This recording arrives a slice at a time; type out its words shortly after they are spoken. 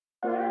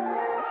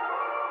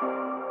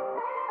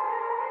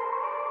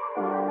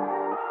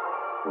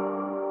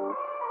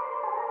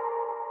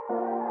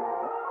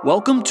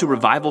Welcome to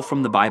Revival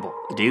from the Bible,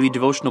 a daily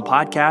devotional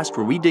podcast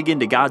where we dig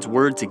into God's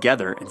Word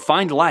together and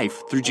find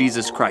life through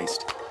Jesus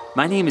Christ.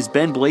 My name is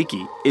Ben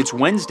Blakey. It's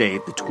Wednesday,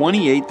 the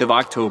 28th of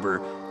October,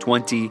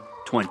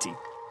 2020.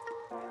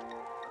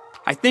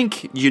 I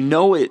think you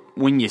know it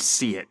when you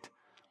see it.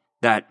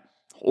 That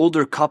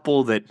older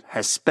couple that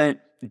has spent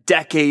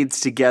decades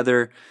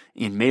together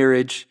in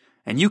marriage,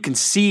 and you can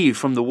see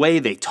from the way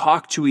they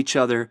talk to each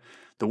other,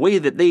 the way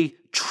that they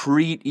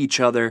treat each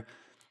other,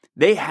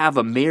 they have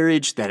a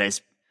marriage that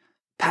has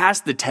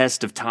passed the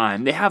test of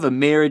time. They have a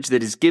marriage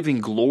that is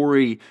giving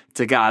glory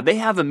to God. They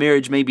have a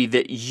marriage maybe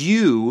that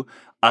you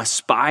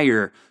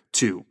aspire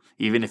to.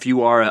 Even if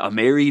you are a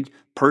married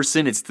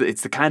person, it's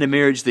the kind of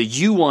marriage that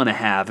you want to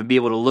have and be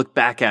able to look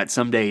back at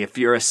someday. If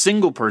you're a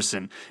single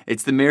person,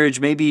 it's the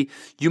marriage maybe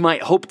you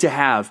might hope to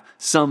have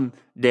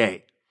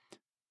someday.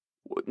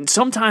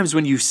 Sometimes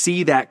when you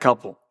see that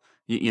couple,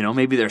 you know,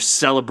 maybe they're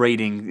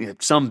celebrating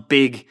some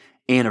big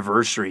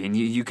anniversary, and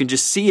you can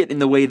just see it in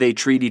the way they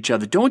treat each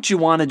other. Don't you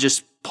want to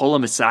just pull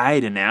them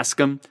aside and ask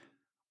them,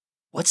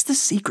 what's the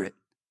secret?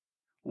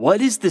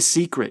 What is the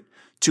secret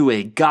to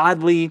a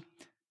godly,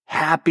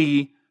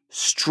 happy,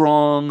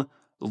 strong,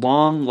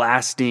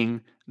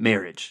 long-lasting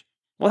marriage?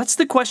 Well, that's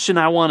the question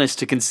I want us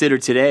to consider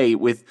today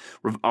with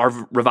our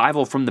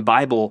Revival from the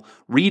Bible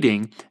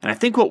reading. And I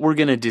think what we're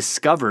going to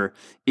discover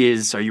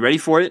is, are you ready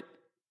for it?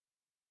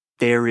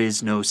 There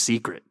is no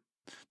secret.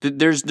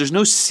 There's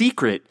no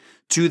secret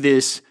to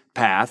this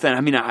path. And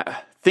I mean,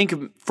 I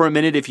think for a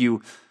minute, if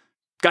you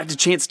got the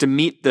chance to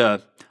meet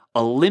the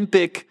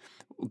Olympic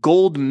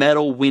gold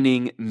medal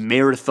winning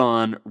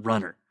marathon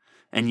runner,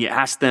 and you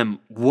ask them,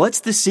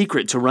 what's the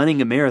secret to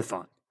running a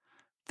marathon?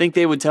 I think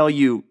they would tell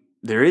you,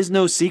 there is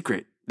no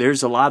secret.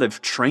 There's a lot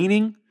of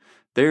training,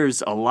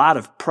 there's a lot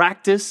of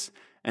practice,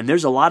 and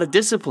there's a lot of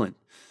discipline.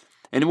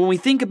 And when we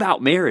think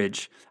about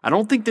marriage, I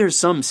don't think there's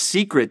some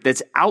secret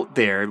that's out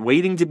there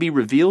waiting to be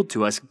revealed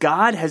to us.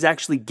 God has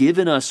actually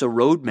given us a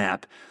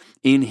roadmap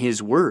in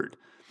His Word.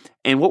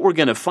 And what we're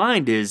going to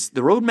find is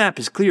the roadmap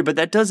is clear, but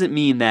that doesn't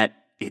mean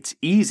that it's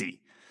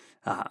easy.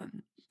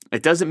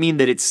 It doesn't mean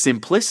that it's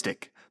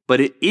simplistic,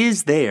 but it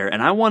is there.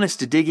 And I want us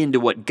to dig into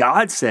what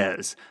God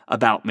says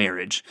about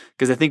marriage,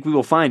 because I think we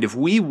will find if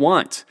we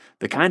want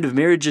the kind of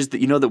marriages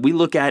that, that we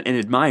look at and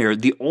admire,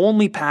 the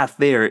only path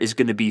there is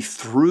going to be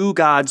through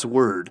God's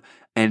Word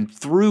and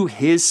through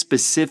His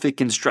specific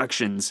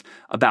instructions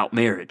about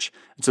marriage.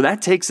 And so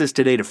that takes us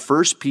today to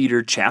 1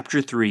 Peter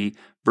chapter 3,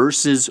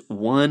 verses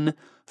 1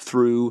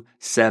 through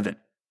 7.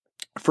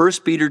 1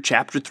 Peter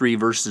chapter 3,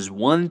 verses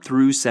 1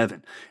 through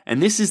 7.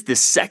 And this is the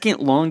second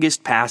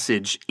longest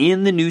passage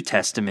in the New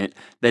Testament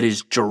that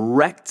is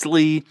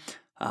directly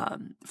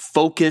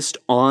focused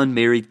on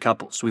married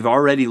couples. We've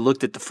already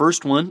looked at the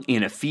first one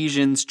in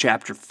Ephesians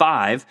chapter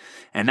 5,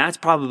 and that's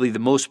probably the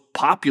most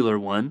popular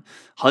one.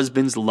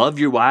 Husbands, love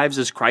your wives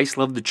as Christ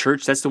loved the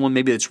church. That's the one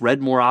maybe that's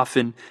read more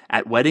often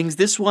at weddings.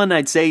 This one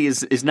I'd say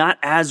is not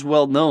as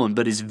well known,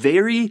 but is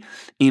very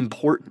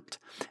important.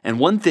 And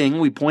one thing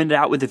we pointed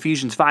out with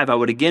Ephesians 5, I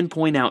would again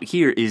point out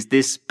here, is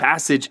this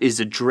passage is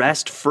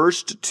addressed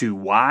first to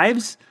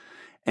wives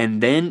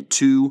and then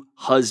to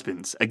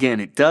husbands.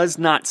 Again, it does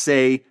not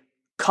say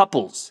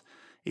couples.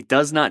 It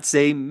does not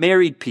say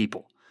married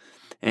people.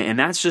 And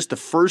that's just the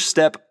first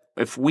step.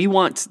 If we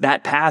want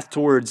that path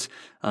towards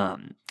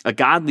a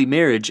godly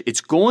marriage,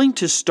 it's going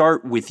to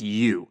start with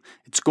you.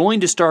 It's going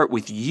to start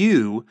with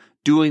you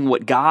doing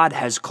what God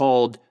has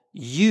called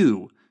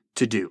you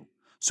to do.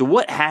 So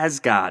what has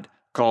God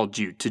called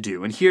you to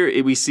do? And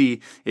here we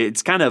see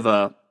it's kind of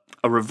a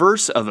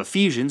reverse of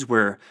Ephesians,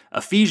 where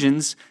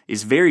Ephesians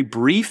is very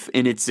brief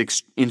in its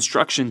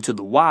instruction to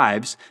the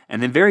wives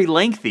and then very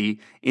lengthy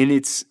in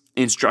its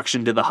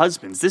instruction to the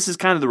husbands. This is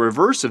kind of the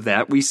reverse of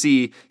that. We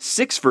see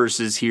 6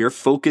 verses here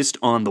focused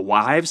on the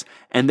wives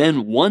and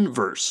then 1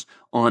 verse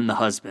on the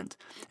husband.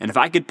 And if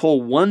I could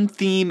pull one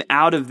theme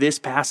out of this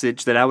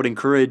passage that I would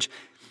encourage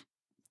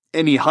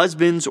any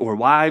husbands or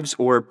wives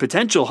or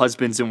potential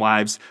husbands and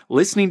wives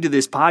listening to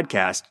this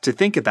podcast to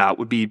think about,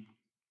 would be,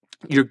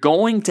 you're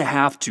going to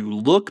have to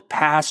look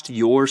past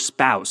your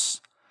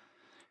spouse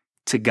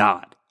to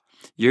God.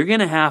 You're going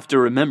to have to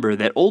remember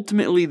that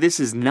ultimately this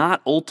is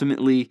not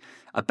ultimately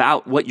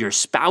about what your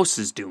spouse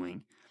is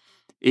doing.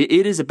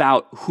 It is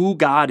about who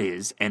God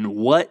is and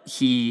what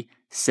He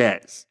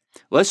says.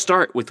 Let's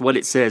start with what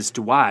it says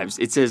to wives.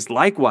 It says,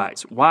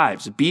 likewise,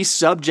 wives, be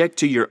subject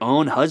to your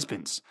own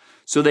husbands,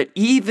 so that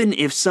even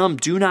if some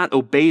do not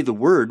obey the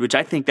word, which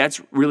I think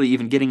that's really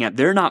even getting at,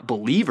 they're not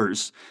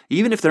believers,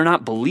 even if they're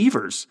not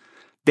believers,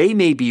 they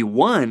may be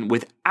won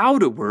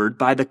without a word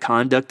by the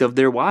conduct of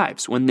their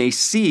wives when they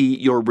see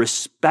your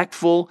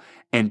respectful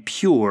and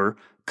pure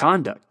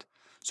conduct.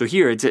 So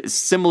here, it's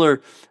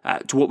similar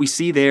to what we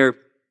see there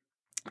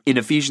in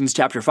Ephesians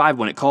chapter 5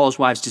 when it calls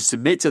wives to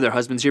submit to their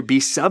husbands. Here, be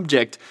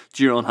subject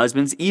to your own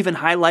husbands, even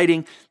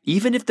highlighting,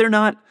 even if they're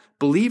not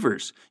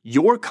believers.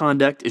 Your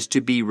conduct is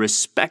to be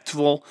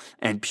respectful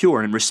and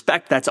pure. And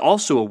respect, that's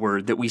also a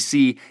word that we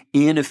see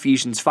in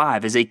Ephesians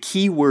 5 as a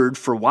key word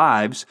for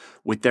wives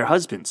with their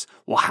husbands.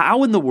 Well,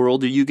 how in the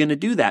world are you going to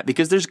do that?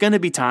 Because there's going to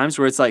be times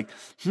where it's like,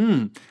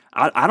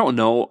 I don't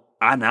know,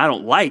 I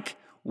don't like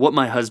what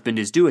my husband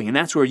is doing. And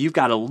that's where you've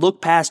got to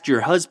look past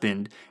your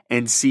husband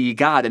and see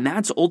God. And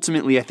that's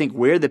ultimately, I think,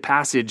 where the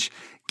passage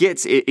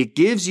gets. It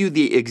gives you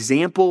the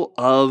example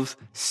of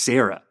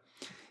Sarah.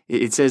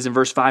 It says in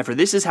verse 5, "For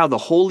this is how the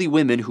holy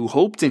women who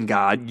hoped in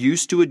God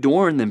used to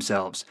adorn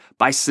themselves,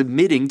 by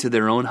submitting to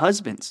their own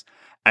husbands.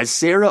 As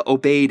Sarah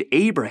obeyed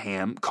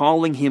Abraham,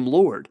 calling him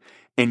Lord.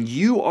 And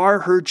you are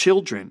her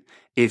children,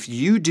 if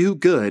you do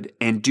good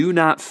and do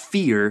not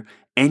fear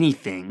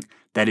anything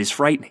that is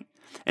frightening."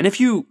 And if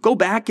you go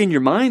back in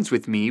your minds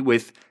with me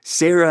with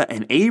Sarah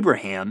and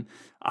Abraham,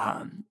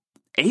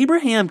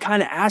 Abraham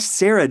kind of asked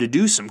Sarah to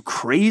do some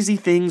crazy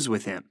things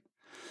with him.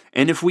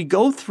 And if we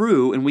go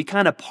through and we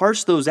kind of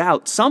parse those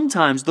out,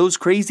 sometimes those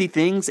crazy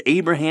things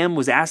Abraham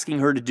was asking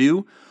her to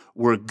do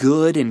were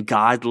good and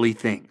godly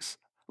things.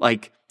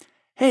 Like,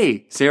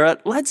 hey, Sarah,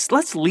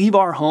 let's leave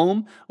our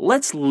home,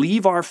 let's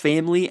leave our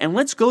family, and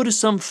let's go to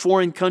some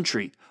foreign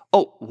country.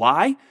 Oh,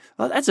 why?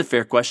 Well, that's a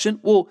fair question.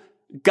 Well,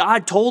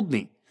 God told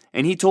me,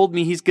 and he told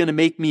me he's going to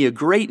make me a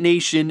great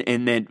nation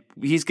and that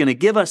he's going to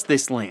give us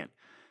this land.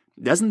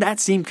 Doesn't that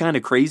seem kind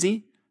of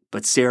crazy?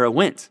 But Sarah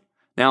went.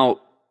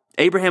 Now,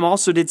 Abraham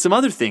also did some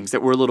other things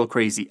that were a little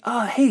crazy.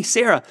 Hey,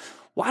 Sarah,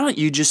 why don't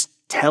you just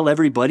tell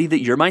everybody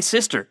that you're my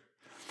sister?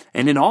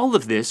 And in all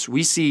of this,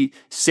 we see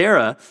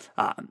Sarah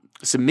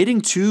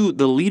submitting to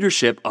the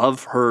leadership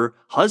of her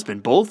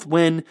husband, both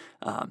when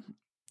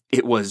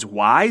it was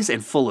wise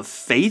and full of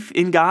faith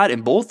in God,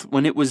 and both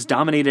when it was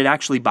dominated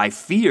actually by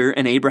fear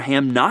and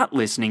Abraham not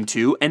listening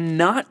to and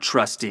not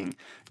trusting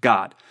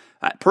God.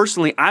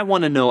 Personally, I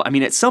want to know,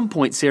 at some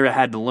point Sarah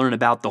had to learn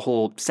about the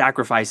whole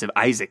sacrifice of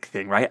Isaac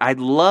thing, right? I'd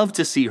love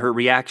to see her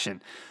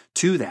reaction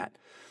to that.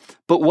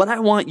 But what I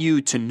want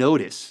you to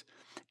notice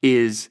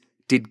is,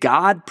 did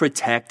God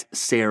protect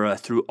Sarah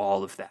through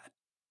all of that?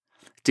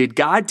 Did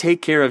God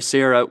take care of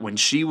Sarah when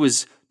she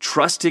was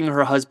trusting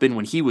her husband,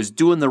 when he was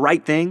doing the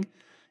right thing?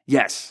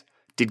 Yes.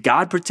 Did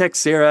God protect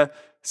Sarah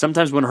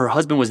sometimes when her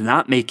husband was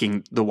not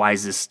making the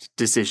wisest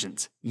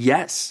decisions?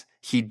 Yes,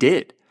 he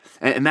did.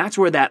 And that's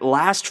where that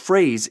last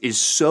phrase is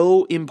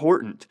so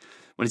important.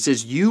 When it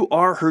says, you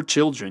are her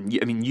children,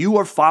 you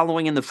are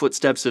following in the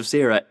footsteps of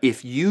Sarah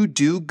if you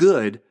do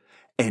good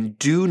and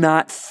do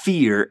not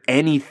fear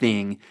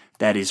anything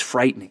that is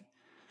frightening.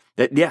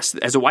 That yes,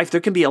 as a wife,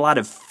 there can be a lot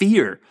of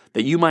fear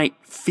that you might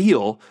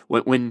feel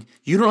when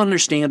you don't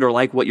understand or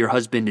like what your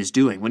husband is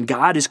doing. When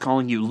God is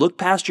calling you, look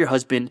past your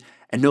husband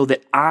and know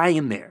that I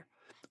am there.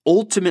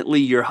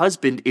 Ultimately, your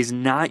husband is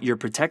not your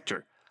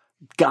protector.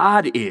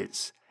 God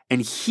is.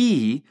 And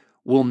he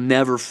will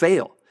never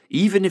fail.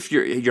 Even if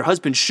your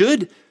husband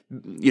should,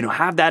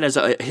 have that as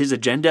his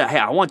agenda. Hey,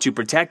 I want to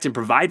protect and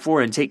provide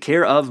for and take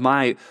care of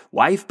my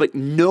wife, but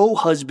no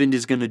husband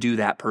is going to do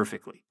that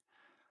perfectly.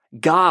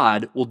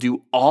 God will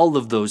do all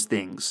of those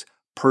things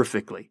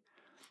perfectly.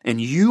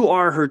 And you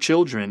are her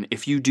children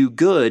if you do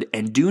good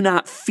and do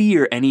not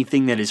fear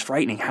anything that is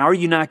frightening. How are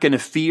you not going to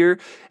fear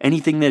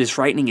anything that is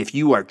frightening if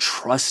you are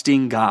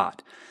trusting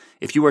God?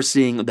 If you are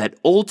seeing that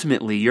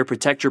ultimately your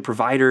protector,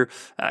 provider,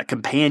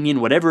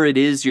 companion, whatever it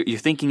is you're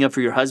thinking of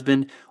for your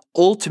husband,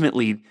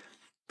 ultimately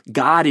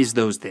God is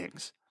those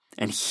things.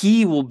 And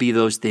he will be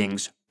those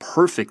things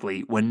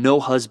perfectly when no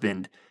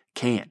husband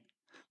can.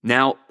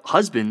 Now,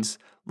 husbands,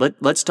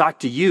 let's talk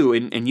to you.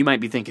 And you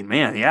might be thinking,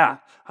 man, yeah,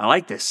 I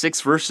like this.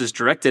 6 verses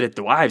directed at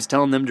the wives,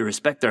 telling them to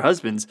respect their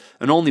husbands.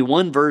 And only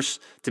 1 verse,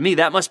 to me,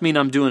 that must mean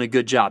I'm doing a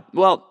good job.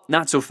 Well,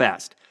 not so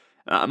fast.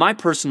 My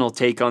personal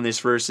take on this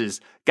verse is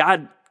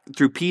God,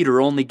 through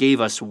Peter, only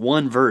gave us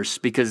 1 verse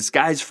because,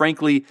 guys,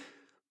 frankly,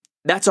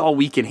 that's all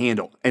we can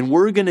handle. And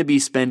we're going to be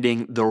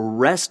spending the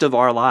rest of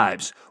our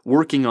lives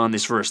working on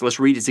this verse. Let's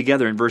read it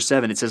together in verse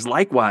 7. It says,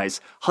 "Likewise,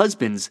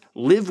 husbands,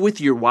 live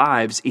with your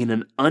wives in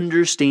an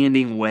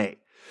understanding way,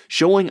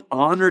 showing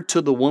honor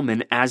to the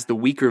woman as the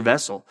weaker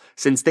vessel,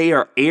 since they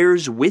are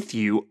heirs with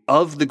you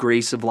of the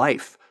grace of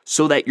life,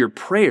 so that your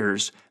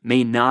prayers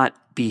may not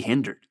be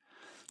hindered."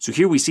 So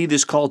here we see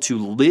this call to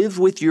live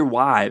with your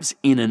wives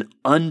in an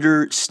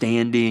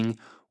understanding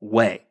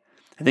way.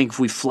 I think if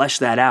we flesh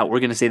that out, we're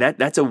going to say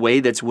that's a way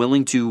that's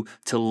willing to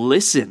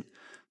listen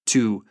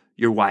to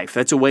your wife.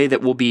 That's a way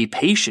that will be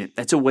patient.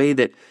 That's a way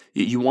that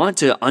you want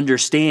to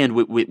understand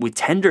with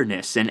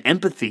tenderness and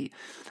empathy.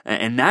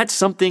 And that's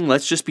something,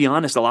 let's just be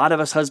honest, a lot of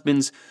us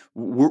husbands,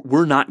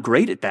 we're not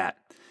great at that.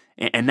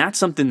 And that's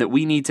something that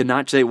we need to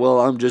not say, well,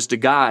 I'm just a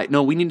guy.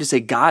 No, we need to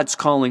say, God's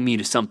calling me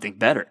to something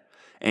better.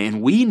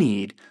 And we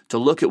need to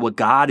look at what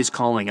God is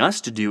calling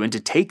us to do and to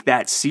take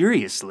that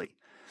seriously.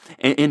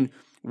 And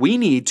we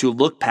need to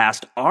look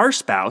past our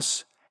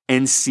spouse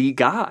and see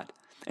God.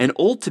 And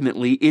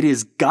ultimately, it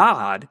is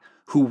God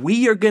who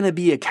we are going to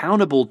be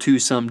accountable to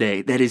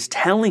someday that is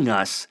telling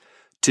us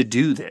to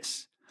do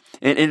this.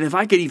 And if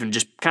I could even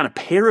just kind of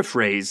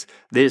paraphrase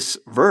this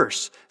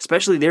verse,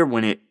 especially there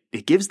when it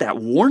gives that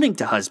warning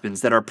to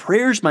husbands that our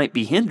prayers might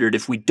be hindered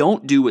if we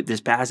don't do what this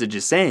passage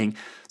is saying.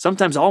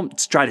 Sometimes I'll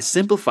try to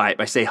simplify it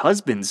by saying,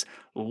 husbands,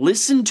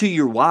 listen to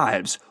your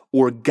wives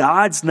or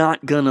God's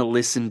not going to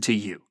listen to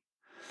you.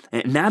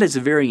 And that is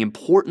a very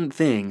important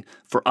thing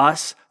for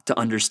us to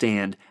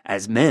understand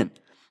as men,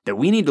 that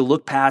we need to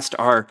look past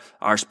our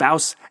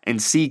spouse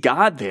and see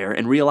God there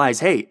and realize,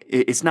 hey,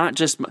 it's not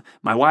just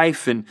my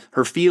wife and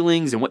her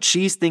feelings and what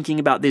she's thinking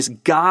about this.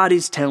 God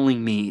is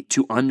telling me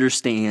to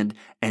understand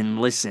and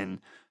listen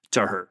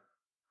to her.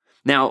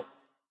 Now,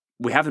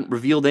 we haven't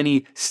revealed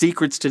any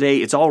secrets today.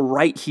 It's all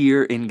right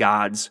here in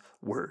God's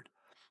word.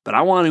 But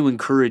I want to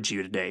encourage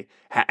you today,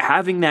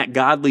 having that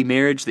godly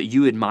marriage that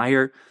you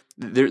admire,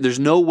 there's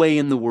no way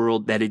in the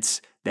world that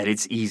it's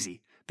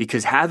easy.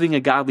 Because having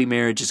a godly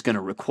marriage is going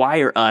to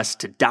require us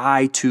to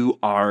die to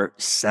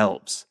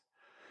ourselves.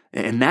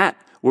 And that,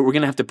 we're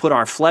going to have to put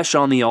our flesh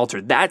on the altar.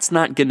 That's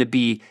not going to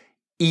be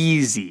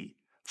easy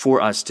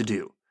for us to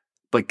do.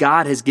 But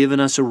God has given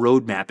us a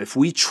roadmap. If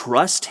we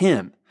trust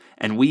Him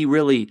and we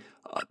really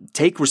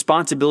take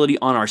responsibility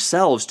on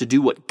ourselves to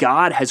do what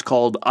God has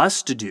called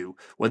us to do,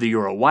 whether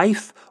you're a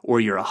wife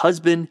or you're a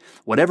husband,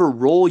 whatever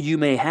role you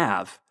may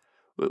have,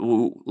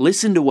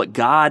 listen to what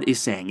God is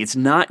saying. It's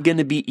not going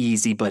to be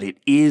easy, but it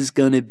is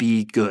going to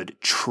be good.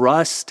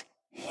 Trust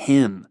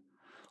Him.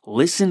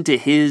 Listen to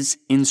His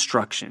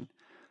instruction.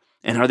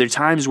 And are there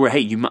times where, hey,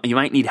 you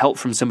might need help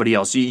from somebody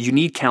else? You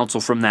need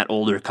counsel from that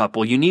older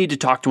couple. You need to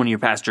talk to one of your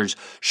pastors.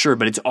 Sure,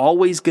 but it's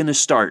always going to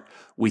start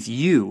with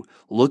you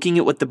looking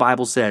at what the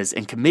Bible says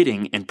and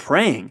committing and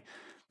praying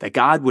that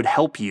God would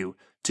help you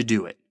to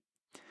do it.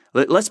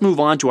 Let's move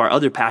on to our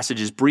other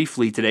passages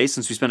briefly today,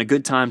 since we spent a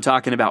good time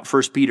talking about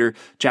 1 Peter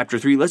chapter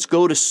 3. Let's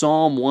go to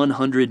Psalm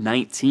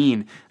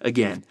 119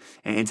 again.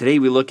 And today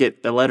we look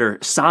at the letter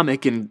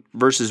Psalmic in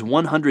verses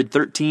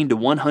 113 to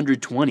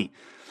 120.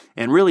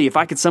 And really, if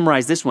I could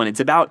summarize this one, it's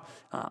about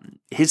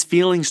his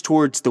feelings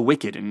towards the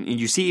wicked. And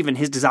you see even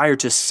his desire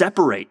to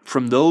separate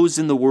from those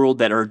in the world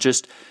that are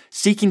just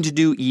seeking to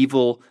do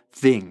evil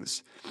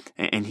things.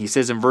 And he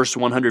says in verse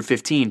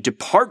 115,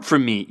 "Depart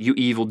from me, you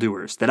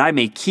evildoers, that I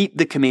may keep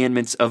the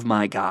commandments of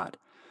my God."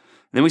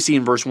 And then we see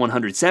in verse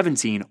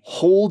 117,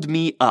 "Hold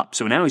me up."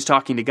 So now he's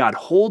talking to God.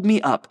 "Hold me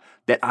up,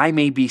 that I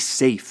may be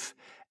safe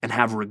and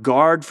have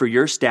regard for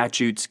your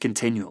statutes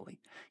continually."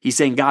 He's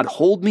saying, God,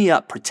 hold me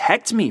up,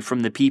 protect me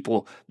from the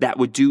people that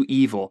would do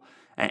evil,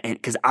 and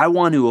because I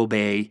want to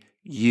obey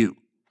you.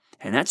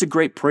 And that's a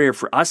great prayer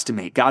for us to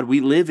make. God, we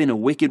live in a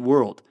wicked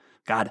world.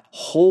 God,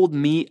 hold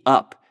me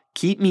up.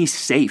 Keep me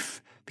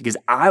safe because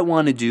I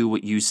want to do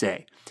what you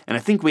say. And I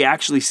think we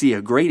actually see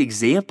a great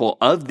example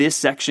of this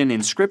section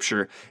in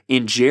Scripture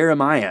in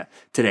Jeremiah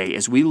today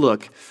as we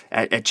look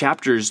at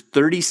chapters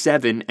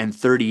 37 and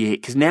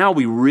 38, because now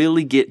we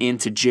really get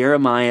into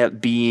Jeremiah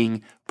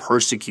being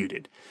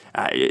persecuted.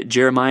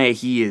 Jeremiah,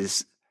 he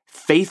is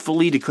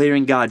faithfully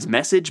declaring God's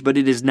message, but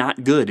it is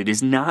not good. It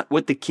is not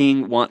what the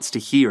king wants to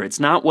hear. It's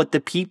not what the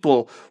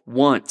people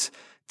want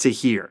to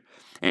hear.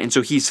 And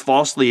so he's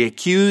falsely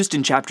accused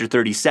in chapter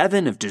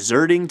 37 of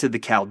deserting to the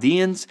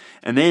Chaldeans.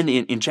 And then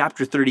in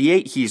chapter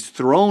 38, he's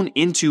thrown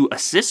into a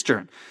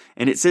cistern.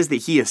 And it says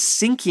that he is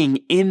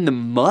sinking in the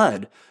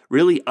mud,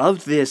 really,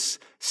 of this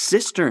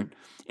cistern.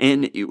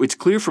 And it's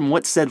clear from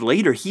what's said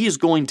later, he is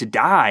going to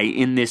die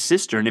in this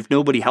cistern if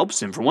nobody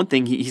helps him. For one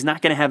thing, he's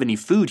not going to have any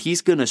food.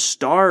 He's going to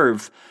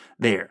starve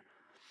there.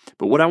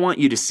 But what I want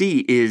you to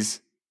see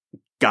is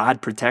God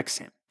protects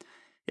him.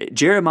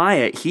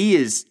 Jeremiah, he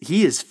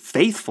is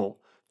faithful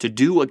to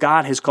do what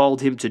God has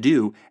called him to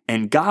do,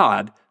 and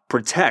God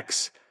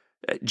protects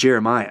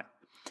Jeremiah.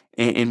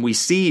 And we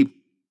see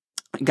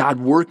God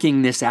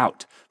working this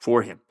out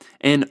for him.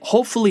 And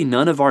hopefully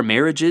none of our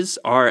marriages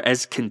are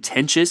as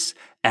contentious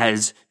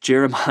as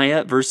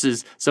Jeremiah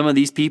versus some of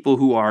these people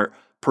who are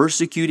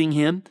persecuting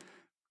him.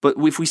 But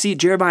if we see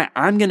Jeremiah,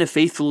 I'm going to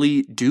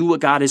faithfully do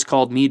what God has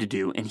called me to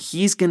do, and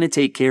he's going to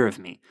take care of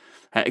me.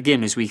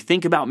 Again, as we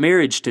think about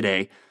marriage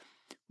today,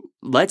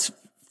 let's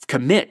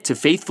commit to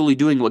faithfully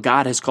doing what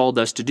God has called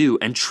us to do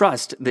and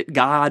trust that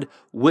God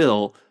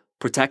will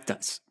protect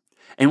us.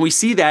 And we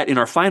see that in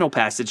our final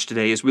passage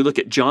today as we look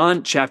at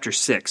John chapter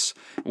 6.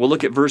 We'll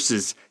look at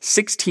verses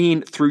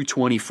 16 through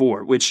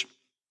 24, which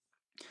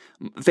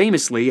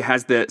famously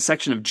has the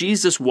section of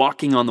Jesus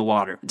walking on the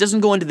water. It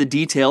doesn't go into the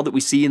detail that we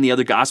see in the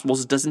other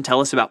Gospels. It doesn't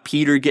tell us about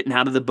Peter getting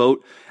out of the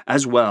boat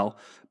as well.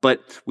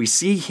 But we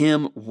see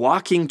him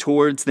walking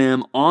towards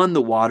them on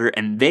the water,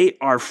 and they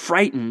are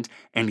frightened.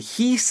 And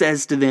he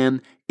says to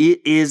them,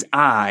 "It is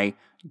I,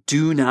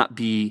 do not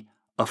be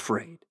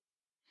afraid."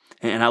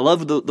 And I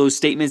love those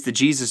statements that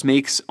Jesus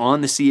makes on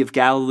the Sea of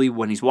Galilee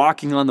when he's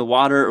walking on the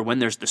water or when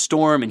there's the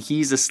storm and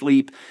he's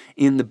asleep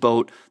in the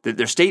boat.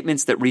 They're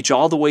statements that reach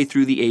all the way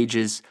through the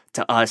ages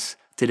to us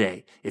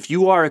today. If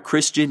you are a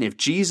Christian, if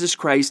Jesus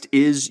Christ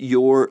is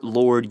your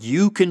Lord,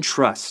 you can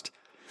trust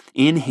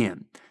in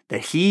him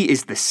that he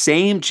is the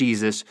same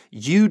Jesus.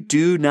 You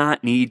do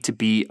not need to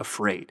be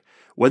afraid.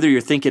 Whether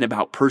you're thinking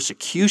about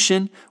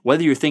persecution,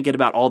 whether you're thinking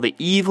about all the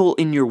evil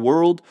in your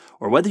world,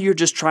 or whether you're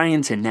just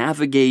trying to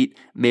navigate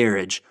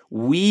marriage,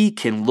 we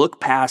can look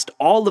past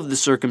all of the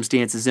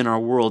circumstances in our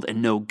world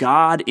and know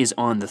God is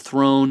on the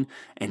throne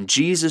and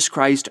Jesus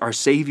Christ, our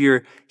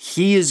Savior,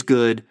 He is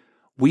good.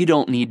 We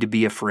don't need to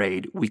be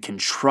afraid. We can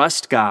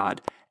trust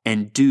God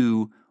and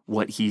do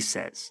what He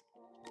says.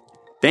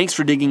 Thanks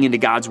for digging into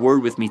God's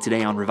Word with me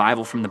today on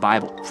Revival from the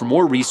Bible. For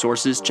more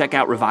resources, check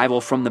out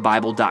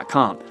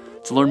revivalfromthebible.com.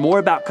 To learn more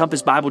about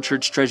Compass Bible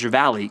Church Treasure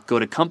Valley, go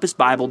to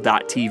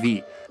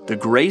compassbible.tv. The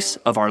grace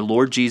of our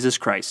Lord Jesus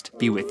Christ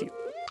be with you.